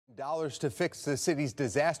Dollars to fix the city's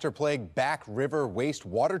disaster-plagued Back River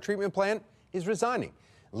wastewater treatment plant is resigning,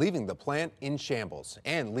 leaving the plant in shambles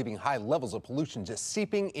and leaving high levels of pollution just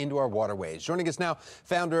seeping into our waterways. Joining us now,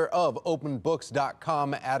 founder of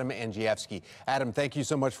OpenTheBooks.com, Adam Andrzejewski. Adam, thank you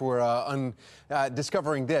so much for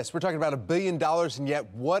discovering this. We're talking about $1 billion, and yet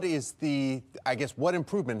what is what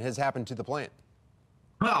improvement has happened to the plant?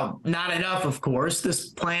 Well, not enough, of course. This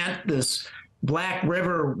plant, this Black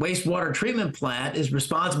River wastewater treatment plant, is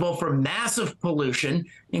responsible for massive pollution,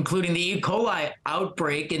 including the E. coli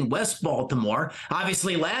outbreak in West Baltimore.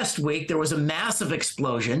 Obviously, last week, there was a massive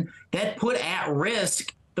explosion that put at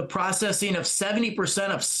risk the processing of 70%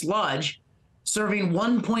 of sludge, serving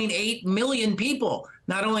 1.8 million people,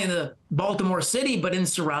 not only in the Baltimore City, but in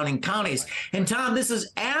surrounding counties. And Tom, this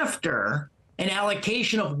is after an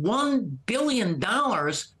allocation of $1 billion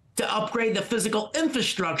to upgrade the physical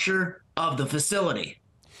infrastructure of the facility.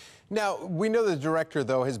 Now, we know the director,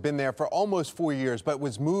 though, has been there for almost 4 years, but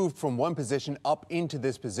was moved from one position up into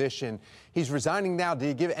this position. He's resigning now. Did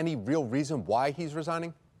he give any real reason why he's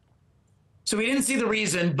resigning? So we didn't see the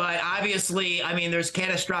reason, but obviously, I mean, there's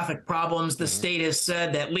catastrophic problems. The state has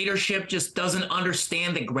said that leadership just doesn't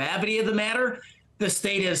understand the gravity of the matter. The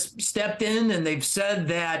state has stepped in and they've said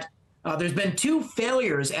that there's been 2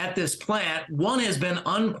 failures at this plant. One has been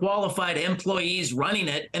unqualified employees running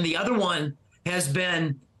it, and the other one has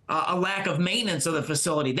been a lack of maintenance of the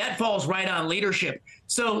facility. That falls right on leadership.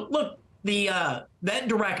 So look, that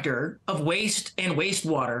director of waste and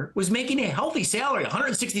wastewater was making a healthy salary,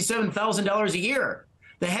 $167,000 a year.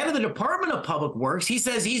 The head of the Department of Public Works, he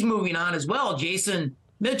says he's moving on as well, Jason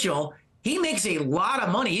Mitchell. He makes a lot of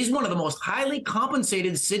money. He's one of the most highly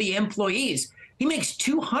compensated city employees. He makes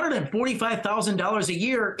 $245,000 a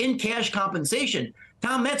year in cash compensation.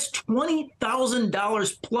 Tom, that's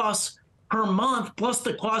 $20,000 plus per month, plus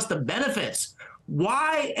the cost of benefits.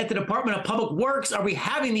 Why at the Department of Public Works are we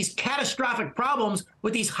having these catastrophic problems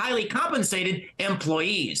with these highly compensated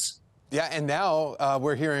employees? Yeah, and now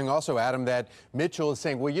we're hearing also, Adam, that Mitchell is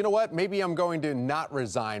saying, well, you know what, maybe I'm going to not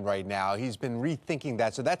resign right now. He's been rethinking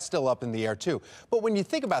that, so that's still up in the air, too. But when you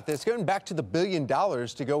think about this, going back to the $1 billion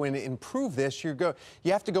to go in and improve this, you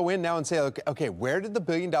have to go in now and say, okay, where did the $1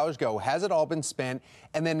 billion go? Has it all been spent?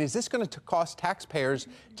 And then is this going to cost taxpayers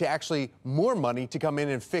to actually more money to come in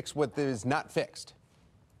and fix what is not fixed?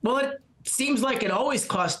 Well, it seems like it always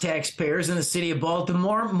costs taxpayers in the city of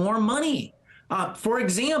Baltimore more money. For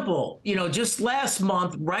example, just last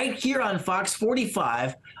month, right here on Fox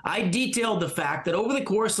 45, I detailed the fact that over the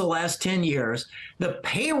course of the last 10 years, the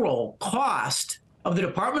payroll cost of the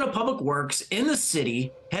Department of Public Works in the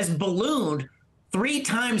city has ballooned 3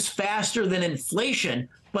 times faster than inflation,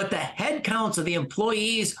 but the headcounts of the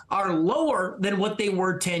employees are lower than what they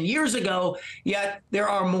were 10 years ago, yet there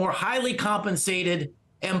are more highly compensated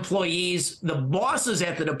employees, the bosses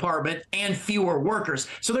at the department, and fewer workers.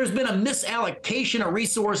 So there's been a misallocation of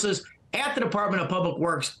resources at the Department of Public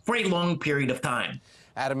Works for a long period of time.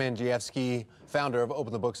 Adam Andrzejewski, founder of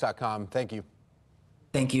OpenTheBooks.com. Thank you.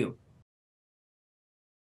 Thank you.